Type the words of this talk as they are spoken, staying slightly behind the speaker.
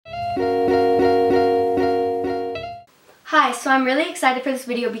Hi, so I'm really excited for this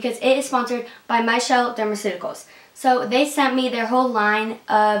video because it is sponsored by MyCHELLE Dermaceauticals. So they sent me their whole line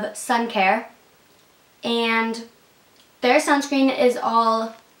of Suncare, and their sunscreen is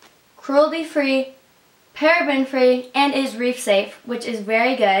all cruelty-free, paraben-free, and is reef-safe, which is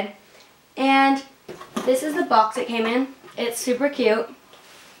very good. And this is the box it came in. It's super cute.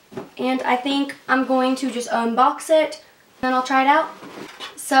 And I think I'm going to just unbox it, and then I'll try it out.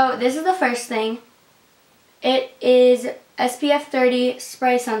 So this is the first thing. It is SPF 30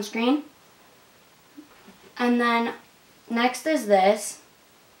 spray sunscreen. And then next is this.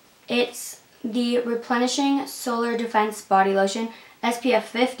 It's the Replenishing Solar Defense Body Lotion, SPF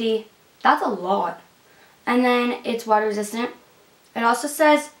 50. That's a lot. And then it's water resistant. It also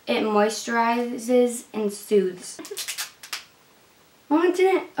says it moisturizes and soothes. Oh, it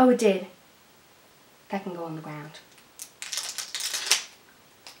didn't. Oh, it did. That can go on the ground.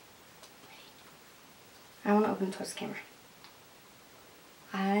 I want to open it towards the camera.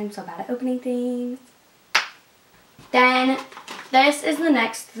 I'm so bad at opening things. Then, this is the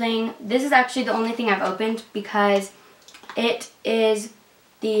next thing. This is actually the only thing I've opened because it is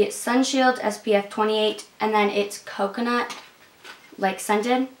the Sunshield SPF 28, and then it's coconut, like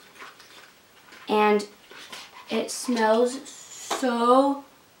scented. And it smells so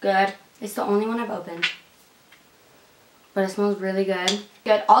good. It's the only one I've opened. But it smells really good.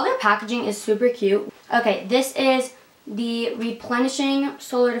 All their packaging is super cute. Okay, this is the Replenishing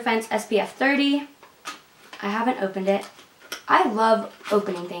Solar Defense SPF 30. I haven't opened it. I love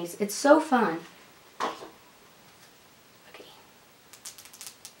opening things. It's so fun. Okay.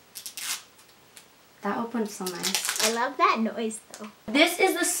 That opened so nice. I love that noise though. This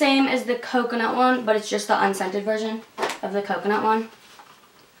is the same as the coconut one, but it's just the unscented version of the coconut one.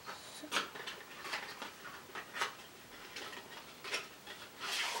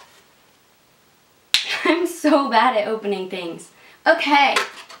 I'm so bad at opening things. Okay,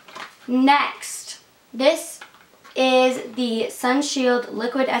 next. This is the Sunshield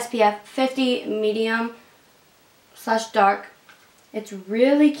Liquid SPF 50 Medium / Dark. It's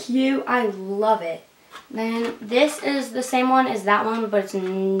really cute. I love it. Then this is the same one as that one, but it's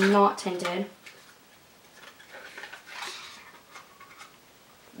not tinted.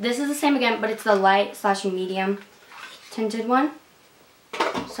 This is the same again, but it's the light / medium tinted one.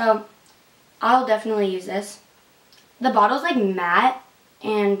 So I'll definitely use this. The bottle's like matte,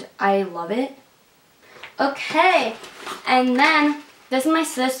 and I love it. Okay, and then this is my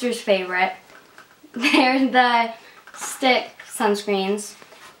sister's favorite. They're the stick sunscreens.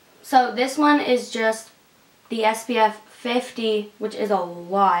 So this one is just the SPF 50, which is a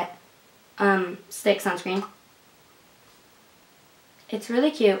lot, stick sunscreen. It's really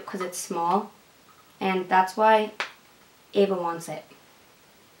cute because it's small, and that's why Ava wants it.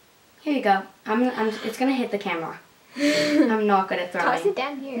 Here you go. It's gonna hit the camera. I'm not good at throwing. Toss it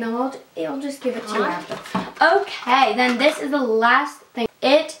down here. No, I'll just give it to you after. Okay, then this is the last thing.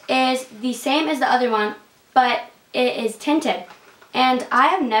 It is the same as the other one, but it is tinted. And I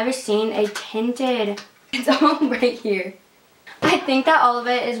have never seen a tinted. It's all right here. I think that all of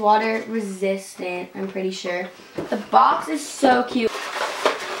it is water resistant, I'm pretty sure. The box is so cute.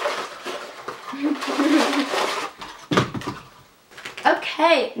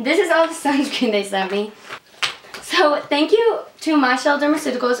 Okay, this is all the sunscreen they sent me. So thank you to MyCHELLE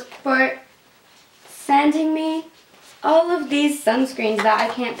Dermaceauticals for sending me all of these sunscreens that I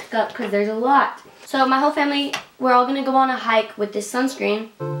can't pick up because there's a lot. So my whole family, we're all going to go on a hike with this sunscreen.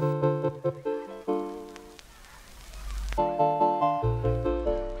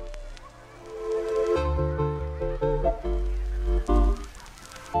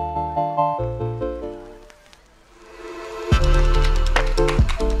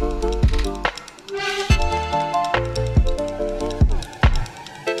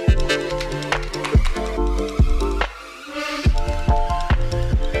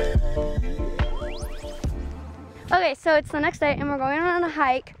 Okay, so it's the next day and we're going on a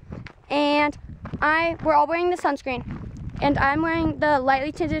hike, and we're all wearing the sunscreen, and I'm wearing the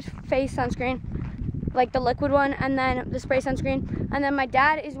lightly tinted face sunscreen, like the liquid one, and then the spray sunscreen, and then my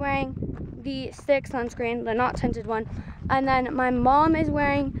dad is wearing the stick sunscreen, the not tinted one, and then my mom is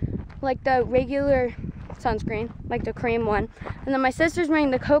wearing like the regular sunscreen, like the cream one, and then my sister's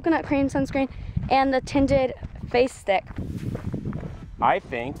wearing the coconut cream sunscreen and the tinted face stick. I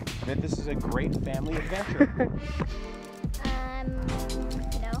think that this is a great family adventure.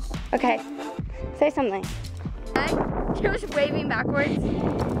 No. Okay, say something. She was waving backwards.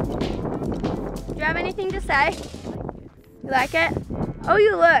 Do you have anything to say? You like it? Oh,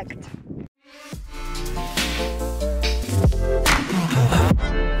 you looked.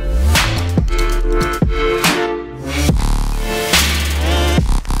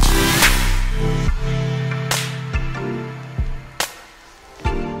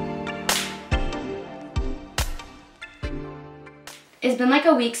 it's been like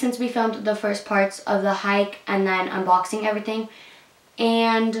a week since we filmed the first parts of the hike and then unboxing everything.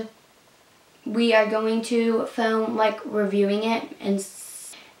 And we are going to film like reviewing it.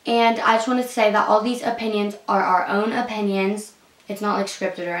 And I just wanted to say that all these opinions are our own opinions. It's not like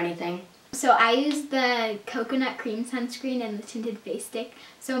scripted or anything. So I use the coconut cream sunscreen and the tinted face stick.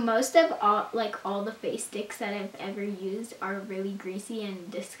 So most of all the face sticks that I've ever used are really greasy and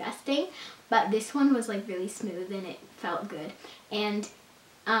disgusting, but this one was like really smooth and it felt good. And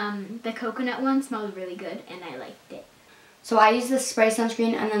the coconut one smelled really good and I liked it. So I use the spray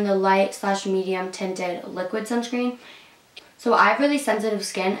sunscreen and then the light/medium tinted liquid sunscreen. So I have really sensitive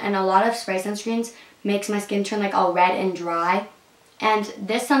skin, and a lot of spray sunscreens makes my skin turn like all red and dry. And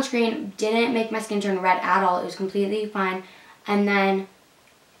this sunscreen didn't make my skin turn red at all. It was completely fine. And then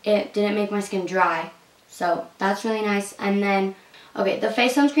it didn't make my skin dry. So that's really nice. And then, okay, the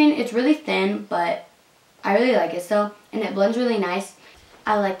face sunscreen, it's really thin, but I really like it still. And it blends really nice.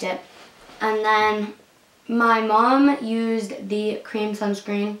 I liked it. And then my mom used the cream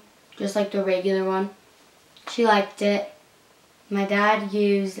sunscreen, just like the regular one. She liked it. My dad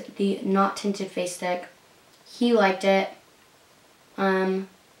used the not tinted face stick. He liked it.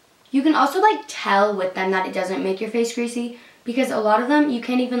 You can also like tell with them that it doesn't make your face greasy, because a lot of them you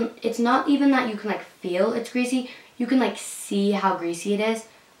can't even, it's not even that you can like feel it's greasy, you can like see how greasy it is,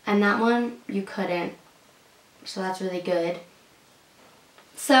 and that one you couldn't, so that's really good.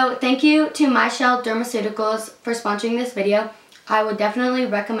 So thank you to MyCHELLE Dermaceauticals for sponsoring this video. I would definitely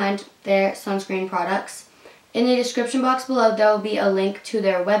recommend their sunscreen products. In the description box below there will be a link to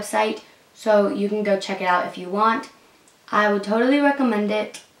their website, so you can go check it out if you want. I would totally recommend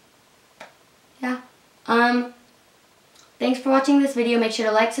it. Yeah. Thanks for watching this video. Make sure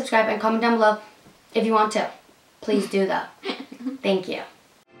to like, subscribe, and comment down below if you want to. Please do that. Thank you.